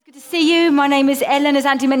See you. My name is Ellen, as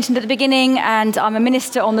Andy mentioned at the beginning, and I'm a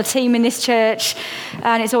minister on the team in this church.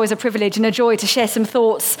 And it's always a privilege and a joy to share some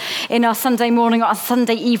thoughts in our Sunday morning or our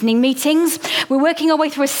Sunday evening meetings. We're working our way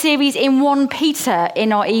through a series in 1 Peter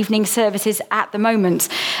in our evening services at the moment.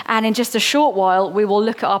 And in just a short while, we will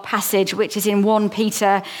look at our passage, which is in 1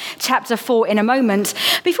 Peter chapter 4 in a moment.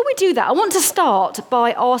 Before we do that, I want to start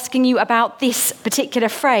by asking you about this particular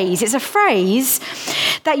phrase. It's a phrase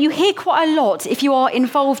that you hear quite a lot if you are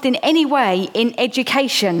involved in any way in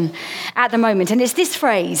education at the moment. And it's this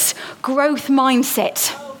phrase, growth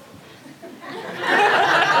mindset.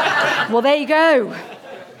 Well, there you go.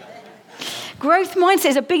 Growth mindset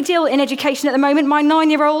is a big deal in education at the moment. My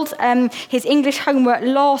 9-year-old, his English homework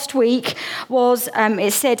last week was,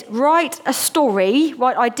 it said, write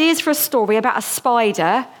ideas for a story about a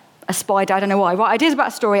spider, I don't know why, write ideas about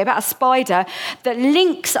a story about a spider that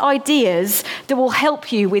links ideas that will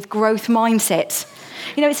help you with growth mindset.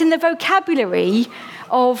 You know, it's in the vocabulary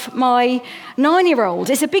of my 9-year-old.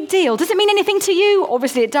 It's a big deal. Does it mean anything to you?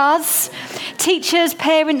 Obviously it does. Teachers,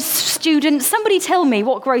 parents, students, somebody tell me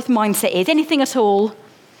what growth mindset is. Anything at all?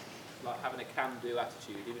 Like having a can-do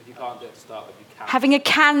attitude. Even if you can't do it to start with, you can. Having a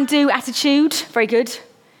can-do attitude. Very good.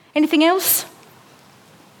 Anything else?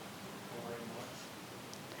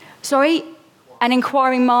 Sorry? An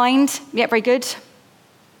inquiring mind. Yeah, very good.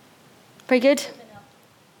 Very good.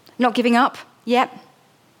 Not giving up. Yep.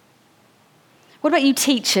 What about you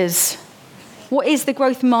teachers? What is the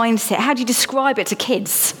growth mindset? How do you describe it to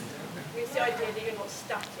kids? It's the idea that you're not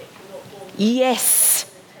static, you're not born.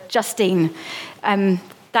 Yes, Justine.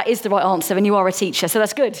 That is the right answer, and you are a teacher, so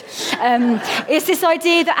that's good. It's this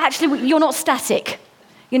idea that actually you're not static.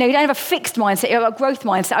 You know, you don't have a fixed mindset, you have a growth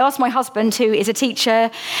mindset. I asked my husband, who is a teacher,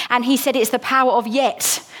 and he said it's the power of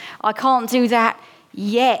yet. I can't do that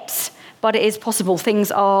yet, but it is possible.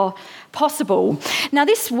 Things are possible. Now,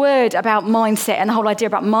 this word about mindset and the whole idea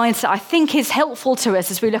about mindset, I think is helpful to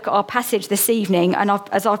us as we look at our passage this evening, and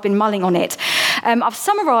as I've been mulling on it. I've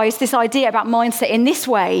summarised this idea about mindset in this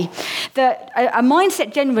way, that a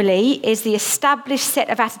mindset generally is the established set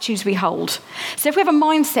of attitudes we hold. So if we have a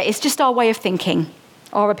mindset, it's just our way of thinking,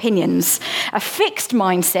 our opinions. A fixed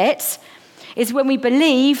mindset is when we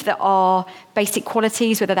believe that our basic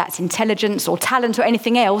qualities, whether that's intelligence or talent or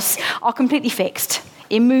anything else, are completely fixed,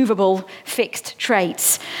 immovable, fixed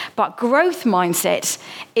traits. But growth mindset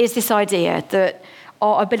is this idea that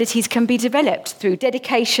our abilities can be developed through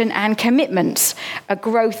dedication and commitment. A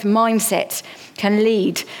growth mindset can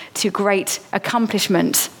lead to great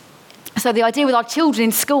accomplishment. So the idea with our children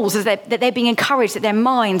in schools is that they're being encouraged, that their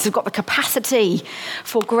minds have got the capacity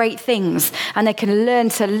for great things, and they can learn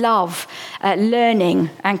to love learning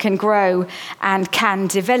and can grow and can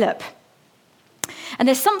develop. And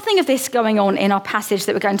there's something of this going on in our passage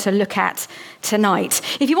that we're going to look at tonight.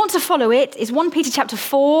 If you want to follow it, it's 1 Peter chapter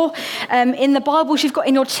 4. In the Bibles you've got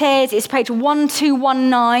in your chairs, it's page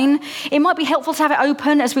 1219. It might be helpful to have it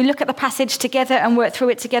open as we look at the passage together and work through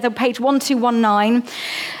it together. Page 1219.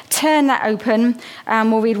 Turn that open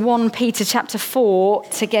and we'll read 1 Peter chapter 4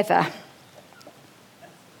 together.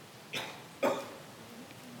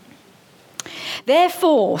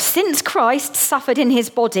 Therefore, since Christ suffered in his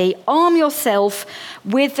body, arm yourself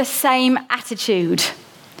with the same attitude.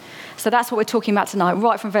 So that's what we're talking about tonight,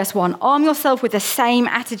 right from verse 1. Arm yourself with the same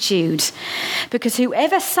attitude, because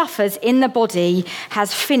whoever suffers in the body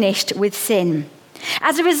has finished with sin.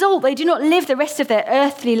 As a result, they do not live the rest of their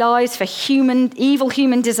earthly lives for evil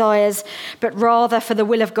human desires, but rather for the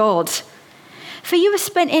will of God. For you have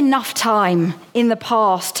spent enough time in the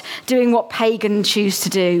past doing what pagans choose to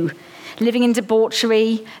do, living in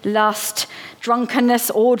debauchery, lust,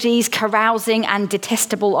 drunkenness, orgies, carousing, and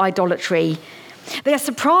detestable idolatry. They are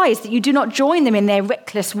surprised that you do not join them in their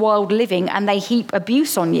reckless, wild living, and they heap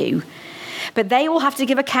abuse on you. But they will have to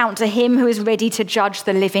give account to him who is ready to judge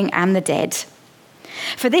the living and the dead.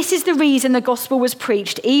 For this is the reason the gospel was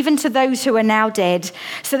preached, even to those who are now dead,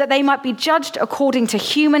 so that they might be judged according to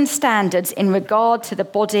human standards in regard to the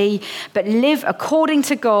body, but live according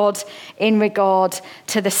to God in regard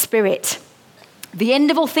to the spirit. The end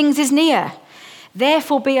of all things is near.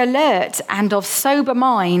 Therefore be alert and of sober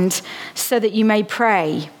mind, so that you may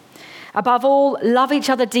pray. Above all, love each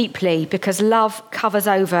other deeply, because love covers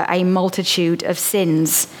over a multitude of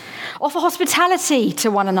sins. Offer hospitality to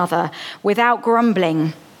one another without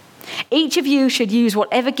grumbling. Each of you should use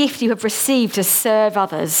whatever gift you have received to serve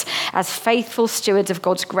others as faithful stewards of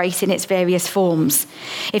God's grace in its various forms.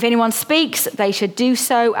 If anyone speaks, they should do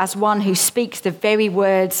so as one who speaks the very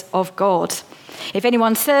words of God. If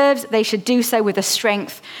anyone serves, they should do so with the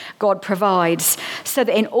strength God provides, so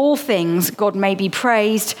that in all things God may be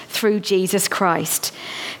praised through Jesus Christ.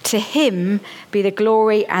 To him be the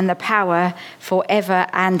glory and the power forever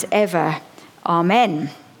and ever. Amen.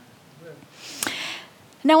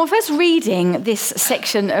 Now, on first reading this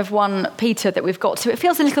section of 1 Peter that we've got to, it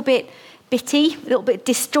feels a little bit bitty, a little bit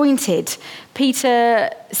disjointed. Peter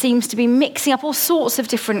seems to be mixing up all sorts of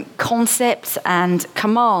different concepts and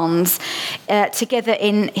commands together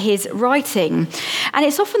in his writing. And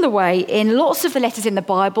it's often the way in lots of the letters in the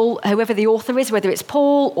Bible, whoever the author is, whether it's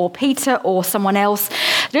Paul or Peter or someone else,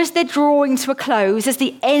 as they're drawing to a close, as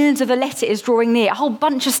the end of the letter is drawing near, a whole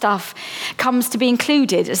bunch of stuff comes to be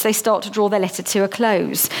included as they start to draw their letter to a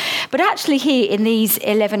close. But actually here in these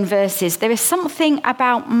 11 verses, there is something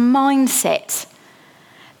about mindset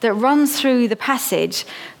that runs through the passage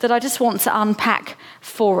that I just want to unpack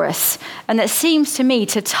for us, and that seems to me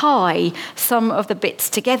to tie some of the bits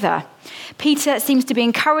together. Peter seems to be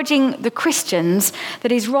encouraging the Christians that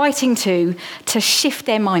he's writing to shift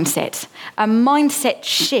their mindset. A mindset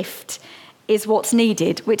shift is what's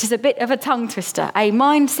needed, which is a bit of a tongue twister. A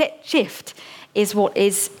mindset shift is what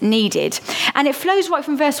is needed. And it flows right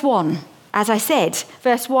from verse 1. As I said,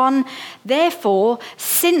 verse 1, therefore,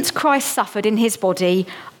 since Christ suffered in his body,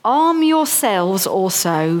 arm yourselves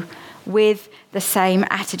also with the same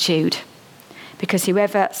attitude, because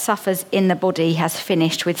whoever suffers in the body has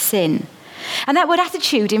finished with sin. And that word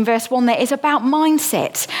attitude in verse 1 there is about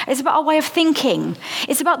mindset. It's about our way of thinking.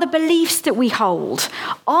 It's about the beliefs that we hold.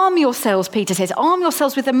 Arm yourselves, Peter says, arm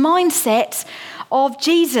yourselves with the mindset of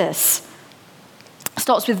Jesus.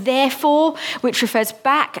 Starts with therefore, which refers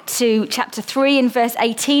back to chapter 3 and verse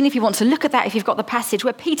 18, if you want to look at that, if you've got the passage,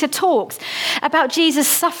 where Peter talks about Jesus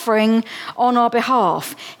suffering on our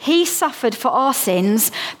behalf. He suffered for our sins,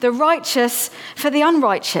 the righteous for the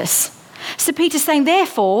unrighteous. So Peter's saying,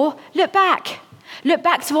 therefore, look back. Look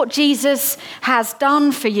back to what Jesus has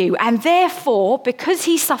done for you. And therefore, because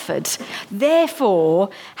he suffered, therefore,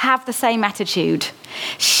 have the same attitude.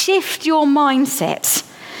 Shift your mindset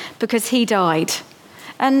because he died.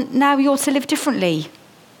 And now you're to live differently.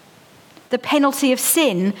 The penalty of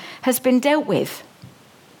sin has been dealt with.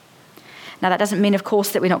 Now, that doesn't mean, of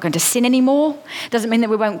course, that we're not going to sin anymore. It doesn't mean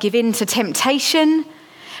that we won't give in to temptation.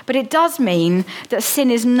 But it does mean that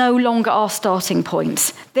sin is no longer our starting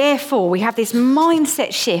point. Therefore, we have this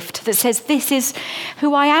mindset shift that says, this is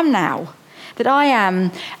who I am now. That I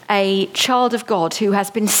am a child of God who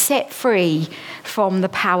has been set free from the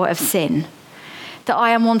power of sin. That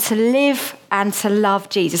I am one to live and to love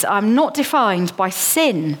Jesus. I'm not defined by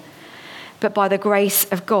sin, but by the grace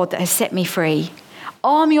of God that has set me free.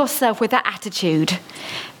 Arm yourself with that attitude.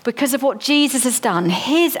 Because of what Jesus has done,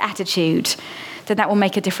 his attitude, then that will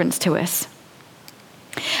make a difference to us.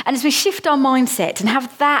 And as we shift our mindset and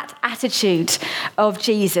have that attitude of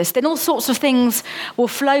Jesus, then all sorts of things will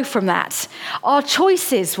flow from that. Our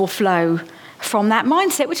choices will flow from that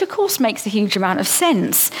mindset, which of course makes a huge amount of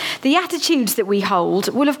sense. The attitudes that we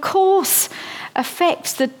hold will of course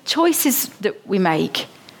affect the choices that we make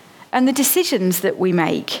and the decisions that we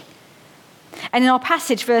make. And in our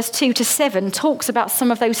passage, verse 2 to 7 talks about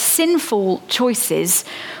some of those sinful choices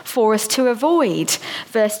for us to avoid.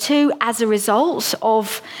 Verse 2, as a result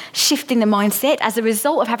of shifting the mindset, as a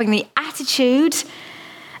result of having the attitude,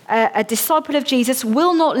 a disciple of Jesus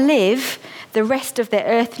will not live the rest of their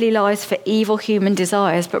earthly lives for evil human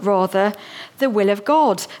desires, but rather the will of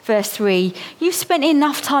God. Verse 3, you've spent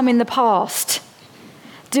enough time in the past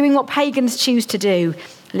doing what pagans choose to do,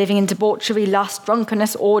 living in debauchery, lust,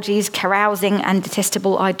 drunkenness, orgies, carousing, and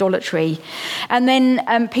detestable idolatry. And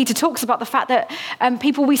then Peter talks about the fact that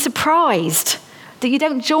people will be surprised that you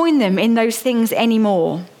don't join them in those things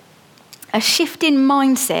anymore. A shift in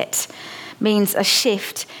mindset means a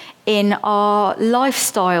shift in our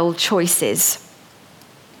lifestyle choices.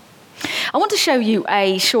 I want to show you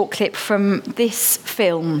a short clip from this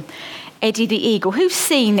film, Eddie the Eagle. Who's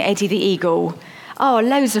seen Eddie the Eagle? Oh,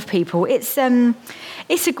 loads of people. It's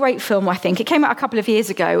a great film, I think. It came out a couple of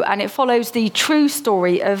years ago, and it follows the true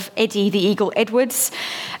story of Eddie the Eagle Edwards,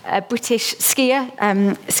 a British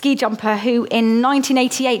skier, ski jumper, who in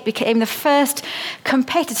 1988 became the first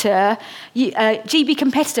competitor GB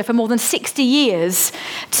competitor for more than 60 years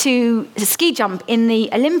to ski jump in the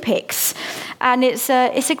Olympics. And it's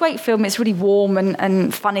a great film. It's really warm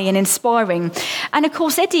and funny and inspiring. And of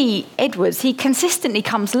course, Eddie Edwards, he consistently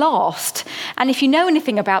comes last. And if you know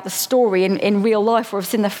anything about the story in real life or have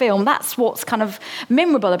seen the film, that's what's kind of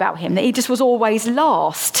memorable about him, that he just was always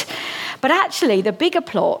last. But actually, the bigger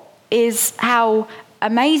plot is how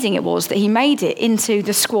amazing it was that he made it into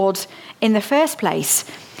the squad in the first place,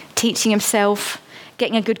 teaching himself,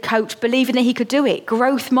 getting a good coach, believing that he could do it,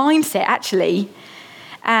 growth mindset actually,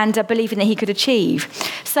 and believing that he could achieve.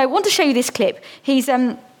 So I want to show you this clip. He's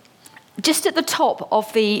just at the top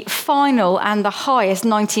of the final and the highest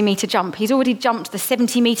 90-metre jump. He's already jumped the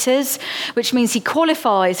 70 metres, which means he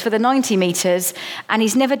qualifies for the 90 metres, and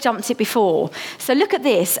he's never jumped it before. So look at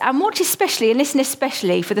this, and watch especially, and listen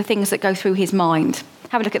especially for the things that go through his mind.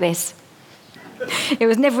 Have a look at this. It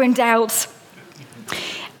was never in doubt.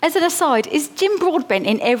 As an aside, is Jim Broadbent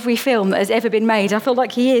in every film that has ever been made? I feel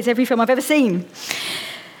like he is, every film I've ever seen.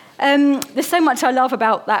 There's so much I love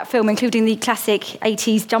about that film, including the classic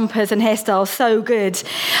 80s jumpers and hairstyles, so good.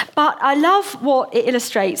 But I love what it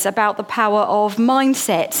illustrates about the power of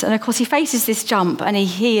mindset. And of course, he faces this jump and he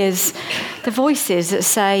hears the voices that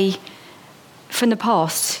say, from the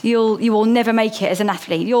past, you will never make it as an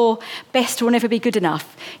athlete. Your best will never be good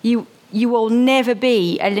enough. You will never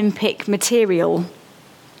be Olympic material.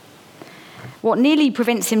 What nearly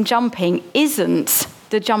prevents him jumping isn't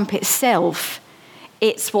the jump itself.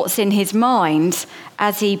 It's what's in his mind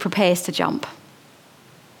as he prepares to jump.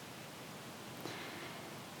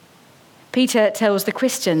 Peter tells the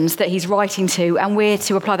Christians that he's writing to, and we're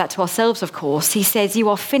to apply that to ourselves, of course. He says, you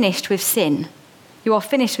are finished with sin. You are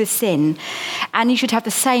finished with sin. And you should have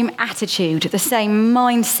the same attitude, the same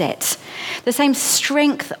mindset, the same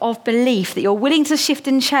strength of belief that you're willing to shift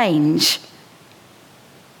and change,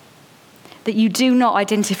 that you do not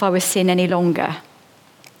identify with sin any longer.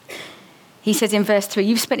 He says in verse 3,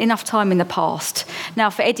 you've spent enough time in the past. Now,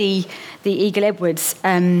 for Eddie, the Eagle Edwards,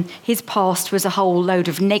 his past was a whole load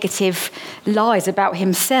of negative lies about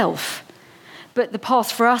himself. But the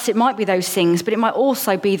past for us, it might be those things, but it might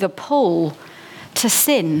also be the pull to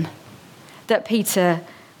sin that Peter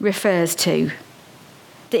refers to,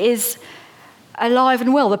 that is alive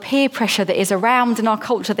and well, the peer pressure that is around in our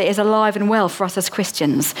culture that is alive and well for us as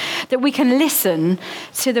Christians, that we can listen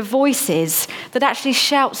to the voices that actually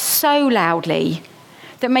shout so loudly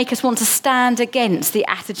that make us want to stand against the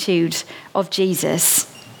attitude of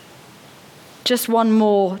Jesus. Just one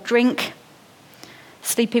more drink,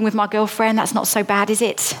 sleeping with my girlfriend, that's not so bad, is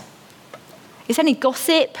it? Is any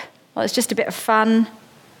gossip? Well, it's just a bit of fun.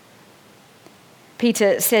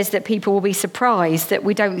 Peter says that people will be surprised that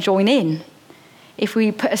we don't join in if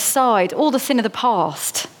we put aside all the sin of the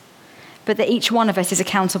past, but that each one of us is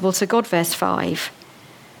accountable to God, verse 5.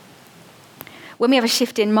 When we have a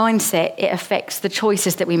shift in mindset, it affects the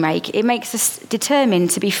choices that we make. It makes us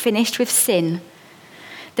determined to be finished with sin,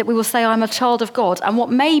 that we will say, I'm a child of God, and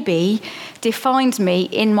what maybe defined me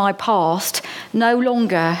in my past no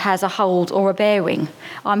longer has a hold or a bearing.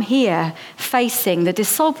 I'm here facing the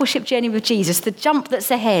discipleship journey with Jesus, the jump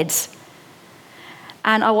that's ahead,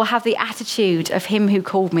 and I will have the attitude of him who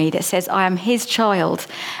called me that says, I am his child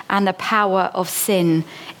and the power of sin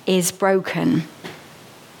is broken.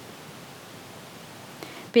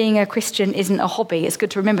 Being a Christian isn't a hobby. It's good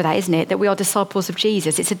to remember that, isn't it? That we are disciples of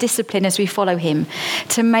Jesus. It's a discipline as we follow him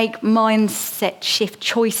to make mindset shift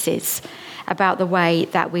choices about the way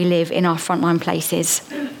that we live in our frontline places.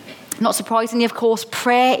 Not surprisingly, of course,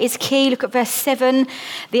 prayer is key. Look at verse 7.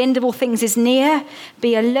 The end of all things is near.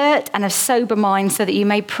 Be alert and of sober mind so that you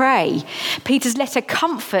may pray. Peter's letter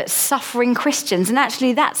comforts suffering Christians. And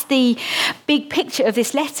actually, that's the big picture of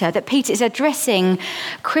this letter, that Peter is addressing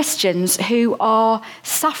Christians who are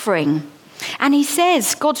suffering. And he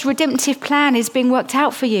says God's redemptive plan is being worked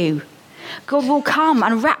out for you. God will come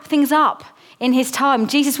and wrap things up in his time.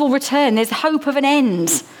 Jesus will return. There's hope of an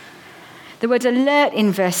end. The word alert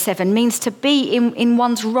in verse 7 means to be in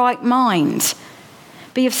one's right mind,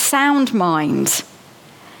 be of sound mind.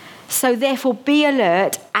 So therefore, be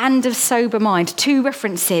alert and of sober mind. Two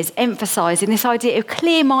references emphasising this idea of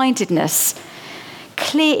clear-mindedness,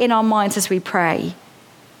 clear in our minds as we pray.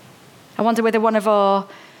 I wonder whether one of our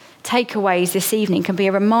takeaways this evening can be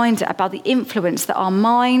a reminder about the influence that our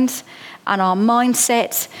mind and our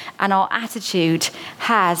mindset and our attitude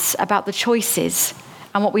has about the choices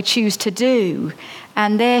and what we choose to do,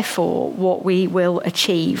 and therefore what we will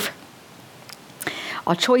achieve.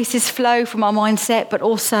 Our choices flow from our mindset, but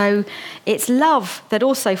also it's love that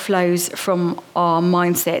also flows from our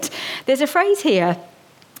mindset. There's a phrase here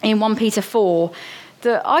in 1 Peter 4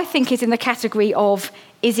 that I think is in the category of,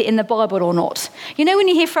 is it in the Bible or not? You know, when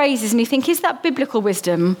you hear phrases and you think, is that biblical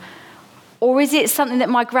wisdom? Or is it something that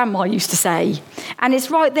my grandma used to say? And it's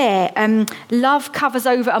right there. Love covers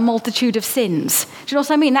over a multitude of sins. Do you know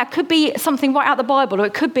what I mean? That could be something right out of the Bible, or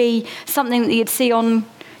it could be something that you'd see on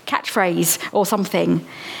catchphrase or something.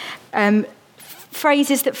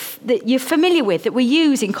 Phrases that you're familiar with, that we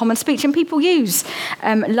use in common speech, and people use.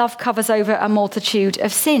 Love covers over a multitude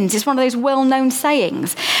of sins. It's one of those well-known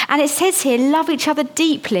sayings. And it says here, love each other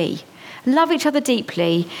deeply. Love each other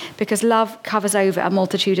deeply, because love covers over a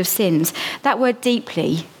multitude of sins. That word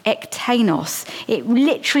deeply, ektenos, it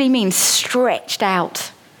literally means stretched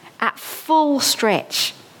out, at full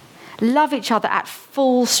stretch. Love each other at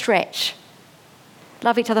full stretch.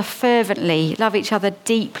 Love each other fervently. Love each other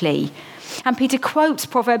deeply. And Peter quotes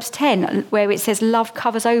Proverbs 10, where it says love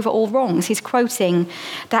covers over all wrongs. He's quoting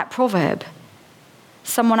that proverb.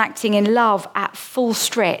 Someone acting in love at full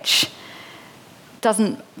stretch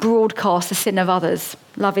doesn't broadcast the sin of others.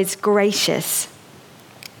 Love is gracious.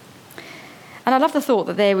 And I love the thought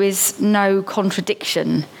that there is no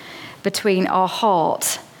contradiction between our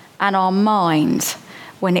heart and our mind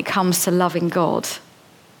when it comes to loving God.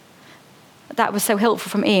 That was so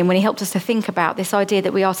helpful from Ian when he helped us to think about this idea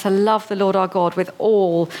that we are to love the Lord our God with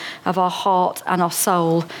all of our heart and our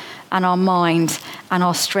soul and our mind and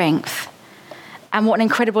our strength. And what an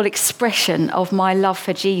incredible expression of my love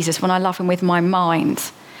for Jesus when I love him with my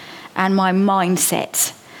mind and my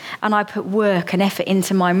mindset. And I put work and effort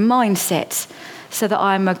into my mindset so that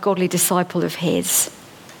I'm a godly disciple of his.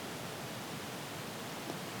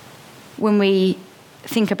 When we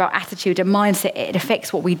think about attitude and mindset, it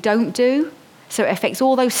affects what we don't do. So it affects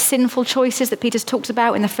all those sinful choices that Peter's talked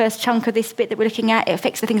about in the first chunk of this bit that we're looking at. It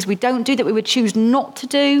affects the things we don't do that we would choose not to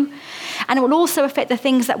do. And it will also affect the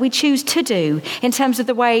things that we choose to do in terms of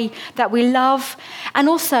the way that we love and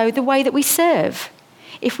also the way that we serve.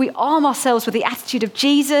 If we arm ourselves with the attitude of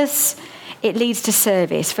Jesus, it leads to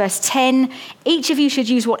service. Verse 10, each of you should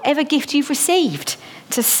use whatever gift you've received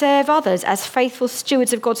to serve others as faithful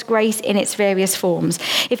stewards of God's grace in its various forms.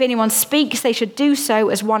 If anyone speaks, they should do so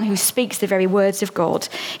as one who speaks the very words of God.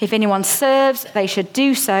 If anyone serves, they should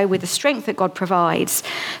do so with the strength that God provides,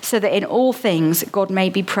 so that in all things God may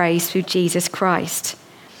be praised through Jesus Christ.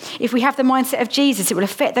 If we have the mindset of Jesus, it will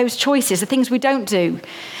affect those choices, the things we don't do,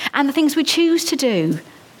 and the things we choose to do.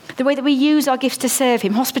 The way that we use our gifts to serve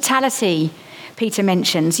him, hospitality, Peter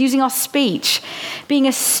mentions, using our speech, being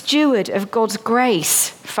a steward of God's grace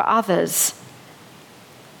for others.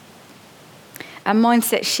 A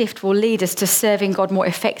mindset shift will lead us to serving God more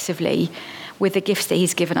effectively with the gifts that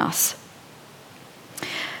he's given us.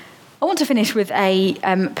 I want to finish with a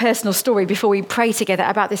personal story before we pray together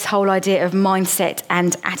about this whole idea of mindset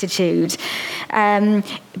and attitude,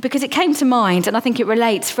 because it came to mind and I think it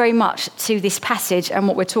relates very much to this passage and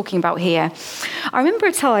what we're talking about here. I remember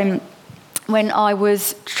a time when I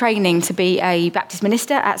was training to be a Baptist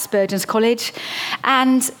minister at Spurgeon's College,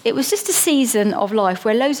 and it was just a season of life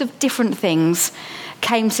where loads of different things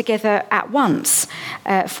came together at once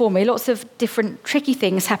for me. Lots of different tricky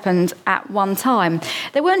things happened at one time.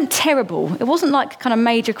 They weren't terrible. It wasn't like kind of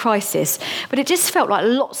major crisis, but it just felt like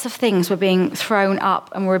lots of things were being thrown up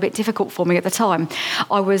and were a bit difficult for me at the time.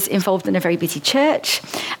 I was involved in a very busy church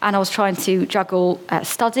and I was trying to juggle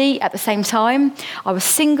study at the same time. I was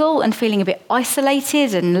single and feeling a bit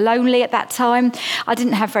isolated and lonely at that time. I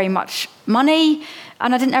didn't have very much money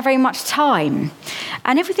and I didn't have very much time.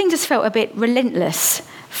 And everything just felt a bit relentless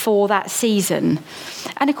for that season.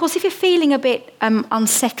 And of course, if you're feeling a bit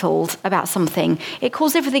unsettled about something, it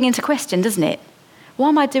calls everything into question, doesn't it? Why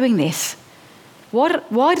am I doing this? Why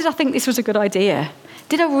did I think this was a good idea?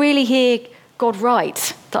 Did I really hear God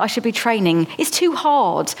right that I should be training? It's too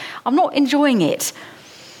hard. I'm not enjoying it.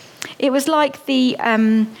 It was like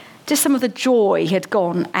just some of the joy had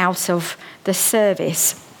gone out of the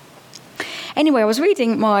service. Anyway, I was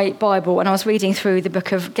reading my Bible and I was reading through the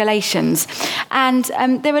book of Galatians. And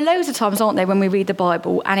there are loads of times, aren't there, when we read the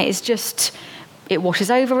Bible and it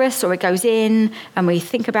washes over us or it goes in and we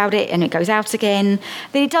think about it and it goes out again.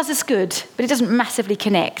 That it does us good, but it doesn't massively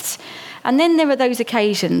connect. And then there are those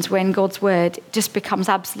occasions when God's word just becomes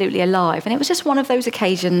absolutely alive. And it was just one of those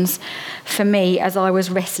occasions for me as I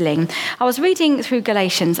was wrestling. I was reading through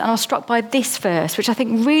Galatians and I was struck by this verse, which I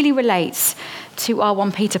think really relates to our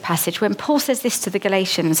 1 Peter passage, when Paul says this to the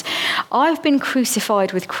Galatians: I've been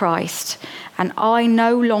crucified with Christ, and I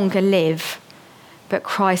no longer live, but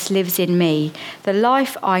Christ lives in me. The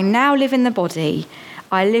life I now live in the body,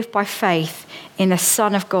 I live by faith in the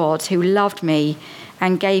Son of God who loved me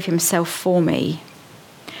and gave himself for me.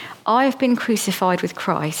 I have been crucified with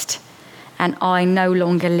Christ, and I no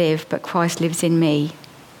longer live, but Christ lives in me.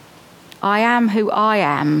 I am who I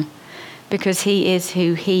am because he is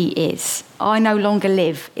who he is. I no longer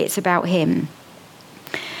live, it's about him.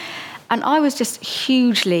 And I was just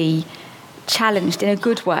hugely challenged in a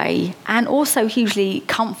good way, and also hugely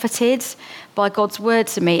comforted by God's word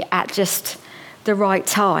to me at just the right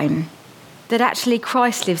time, that actually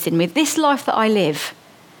Christ lives in me. This life that I live,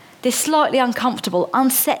 this slightly uncomfortable,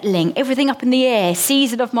 unsettling, everything up in the air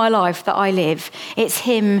season of my life that I live, it's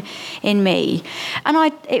him in me.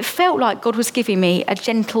 And it felt like God was giving me a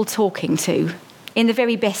gentle talking to, in the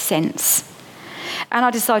very best sense. And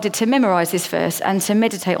I decided to memorize this verse and to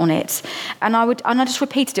meditate on it. And I just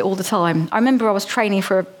repeated it all the time. I remember I was training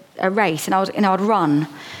for a race, and I'd run,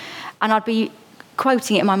 and I'd be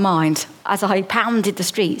quoting it in my mind as I pounded the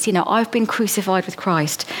streets. I've been crucified with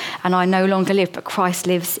Christ, and I no longer live, but Christ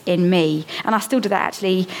lives in me. And I still do that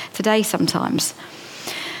actually today sometimes.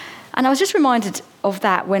 And I was just reminded of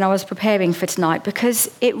that when I was preparing for tonight,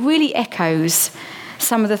 because it really echoes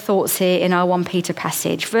some of the thoughts here in our 1 Peter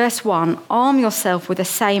passage. Verse 1, arm yourself with the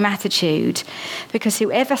same attitude, because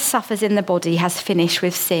whoever suffers in the body has finished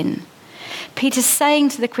with sin. Peter's saying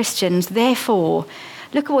to the Christians, therefore,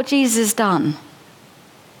 look at what Jesus has done.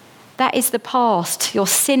 That is the past. Your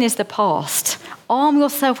sin is the past. Arm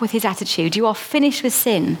yourself with his attitude. You are finished with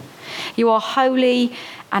sin. You are holy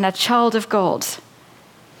and a child of God.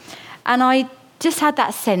 And I just had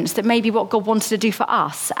that sense that maybe what God wanted to do for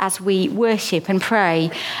us as we worship and pray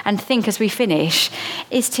and think as we finish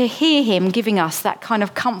is to hear him giving us that kind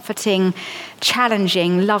of comforting,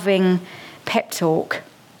 challenging, loving pep talk.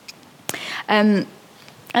 At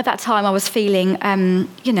that time I was feeling,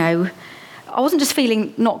 I wasn't just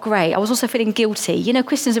feeling not great, I was also feeling guilty.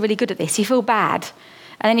 Christians are really good at this. You feel bad,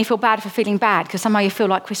 and then you feel bad for feeling bad because somehow you feel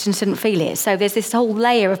like Christians didn't feel it. So there's this whole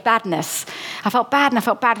layer of badness. I felt bad, and I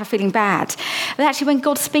felt bad for feeling bad. But actually when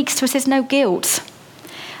God speaks to us, there's no guilt.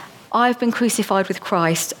 I've been crucified with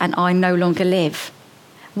Christ, and I no longer live.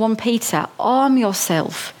 1 Peter, arm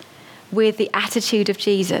yourself with the attitude of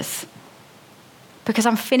Jesus, because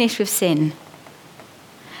I'm finished with sin.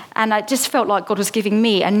 And I just felt like God was giving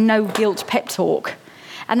me a no-guilt pep talk.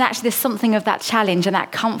 And actually there's something of that challenge and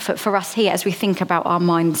that comfort for us here as we think about our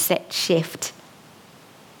mindset shift.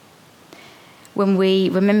 When we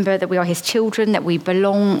remember that we are his children, that we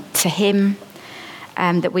belong to him,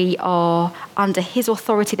 that we are under his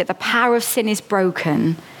authority, that the power of sin is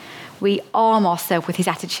broken, we arm ourselves with his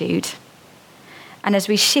attitude. And as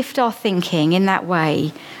we shift our thinking in that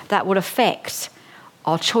way, that will affect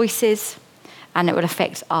our choices, and it would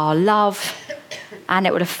affect our love, and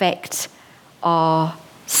it would affect our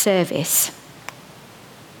service.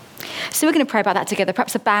 So we're going to pray about that together.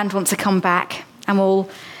 Perhaps the band wants to come back, and we'll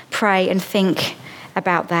pray and think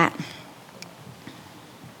about that.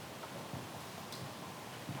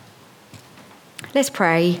 Let's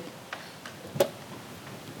pray.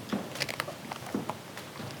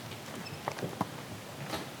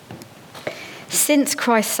 Since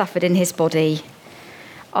Christ suffered in his body,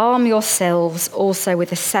 arm yourselves also with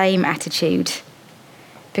the same attitude,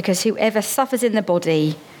 because whoever suffers in the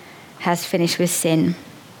body has finished with sin.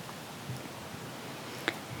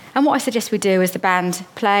 And what I suggest we do as the band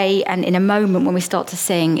play, and in a moment when we start to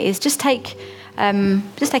sing, is just take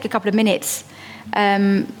a couple of minutes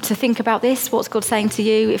to think about this. What's God saying to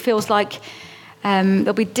you? It feels like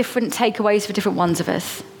there'll be different takeaways for different ones of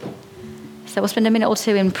us. So we'll spend a minute or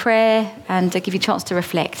two in prayer and give you a chance to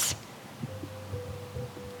reflect.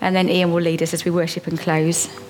 And then Ian will lead us as we worship and close.